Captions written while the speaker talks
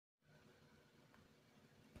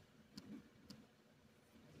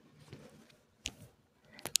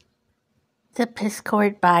The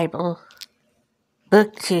Pisscord Bible,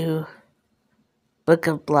 Book 2, Book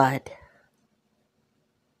of Blood.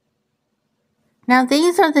 Now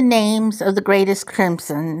these are the names of the greatest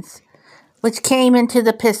crimsons, which came into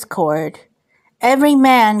the Pisscord. Every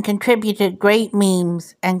man contributed great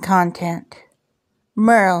memes and content.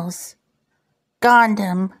 Merles,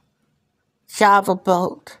 Gondom, Java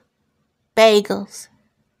Bolt, Bagels,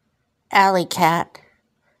 Alley Cat,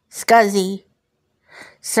 Scuzzy,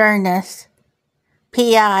 Cernus,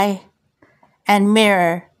 P.I., and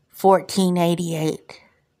Mirror 1488.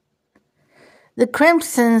 The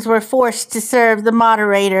Crimsons were forced to serve the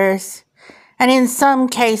moderators, and in some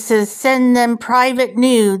cases send them private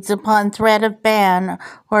nudes upon threat of ban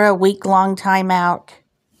or a week-long timeout.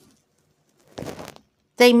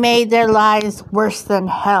 They made their lives worse than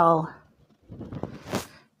hell.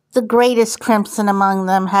 The greatest Crimson among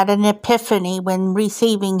them had an epiphany when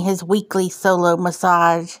receiving his weekly solo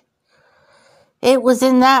massage. It was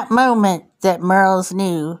in that moment that Merles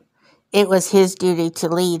knew it was his duty to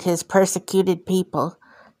lead his persecuted people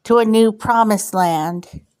to a new promised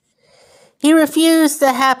land. He refused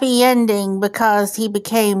the happy ending because he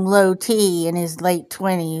became low T in his late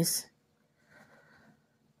 20s.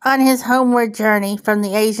 On his homeward journey from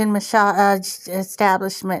the Asian massage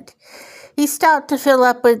establishment, he stopped to fill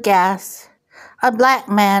up with gas. A black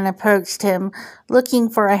man approached him, looking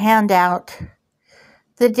for a handout.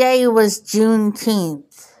 The day was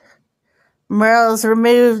Juneteenth. Merles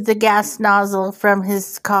removed the gas nozzle from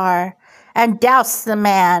his car and doused the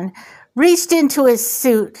man, reached into his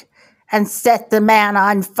suit, and set the man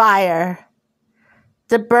on fire.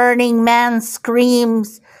 The burning man's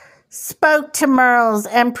screams spoke to Merles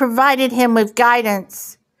and provided him with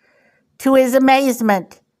guidance. To his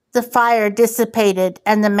amazement, the fire dissipated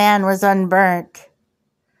and the man was unburnt.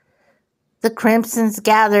 The Crimsons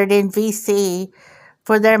gathered in VC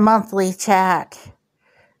for their monthly chat.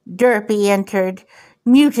 Derpy entered,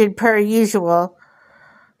 muted per usual,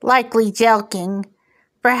 likely jelking,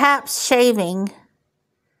 perhaps shaving.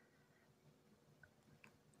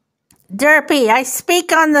 Derpy, I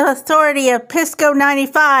speak on the authority of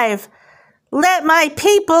Pisco95. Let my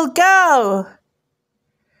people go!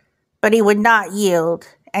 But he would not yield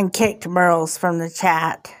and kicked Merles from the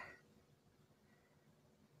chat.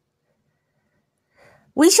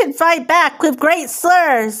 We should fight back with great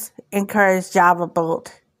slurs, encouraged Java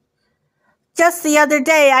Bolt. Just the other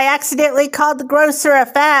day, I accidentally called the grocer a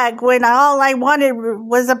fag when all I wanted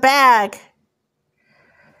was a bag.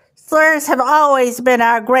 Slurs have always been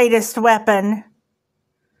our greatest weapon.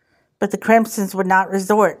 But the Crimsons would not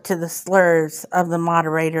resort to the slurs of the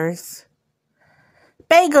moderators.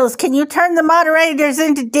 Bagels, can you turn the moderators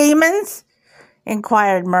into demons?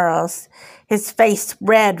 Inquired Merles, his face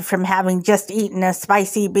red from having just eaten a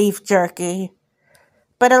spicy beef jerky.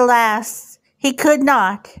 But alas, he could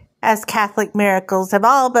not, as Catholic miracles have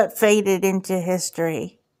all but faded into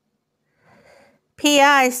history.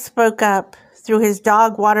 P.I. spoke up through his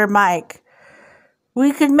dog water mic.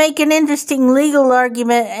 We could make an interesting legal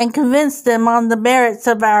argument and convince them on the merits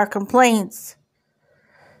of our complaints.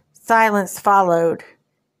 Silence followed,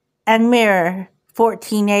 and Mirror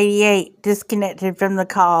 1488 disconnected from the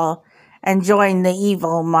call and joined the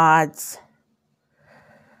evil mods.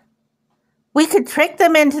 We could trick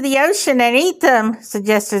them into the ocean and eat them,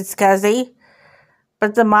 suggested Scuzzy.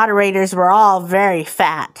 But the moderators were all very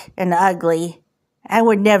fat and ugly and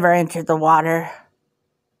would never enter the water.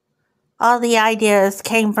 All the ideas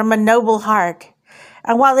came from a noble heart,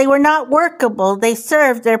 and while they were not workable, they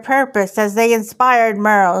served their purpose as they inspired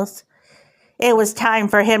Merles. It was time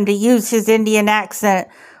for him to use his Indian accent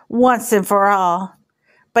once and for all,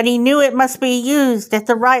 but he knew it must be used at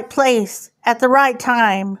the right place, at the right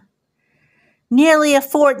time. Nearly a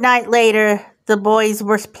fortnight later, the boys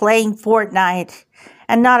were playing Fortnite,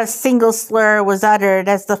 and not a single slur was uttered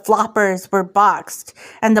as the floppers were boxed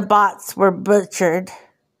and the bots were butchered.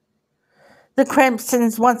 The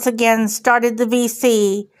Crimsons once again started the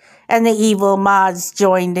VC, and the evil mods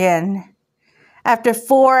joined in. After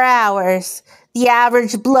 4 hours, the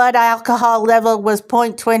average blood alcohol level was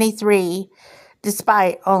 0.23,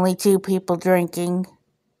 despite only 2 people drinking.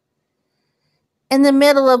 In the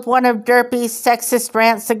middle of one of Derpy's sexist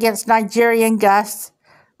rants against Nigerian Gus,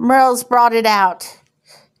 Merles brought it out.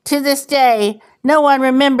 To this day, no one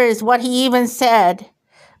remembers what he even said,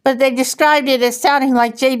 but they described it as sounding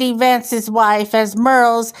like J.D. Vance's wife, as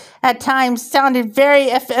Merles at times sounded very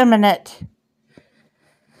effeminate.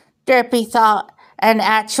 Derpy thought an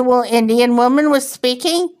actual Indian woman was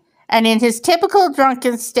speaking, and in his typical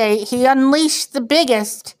drunken state, he unleashed the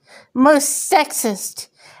biggest, most sexist,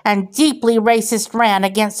 and deeply racist rant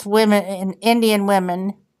against women and Indian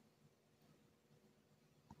women.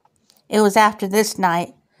 It was after this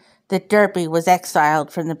night that Derpy was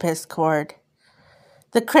exiled from the Pisscord.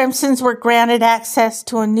 The Crimsons were granted access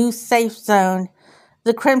to a new safe zone,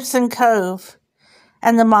 the Crimson Cove,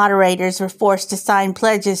 and the moderators were forced to sign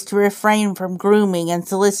pledges to refrain from grooming and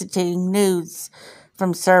soliciting nudes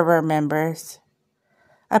from server members.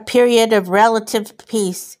 A period of relative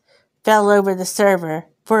peace fell over the server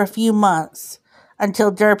for a few months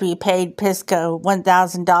until Derpy paid Pisco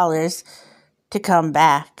 $1,000 to come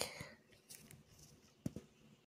back.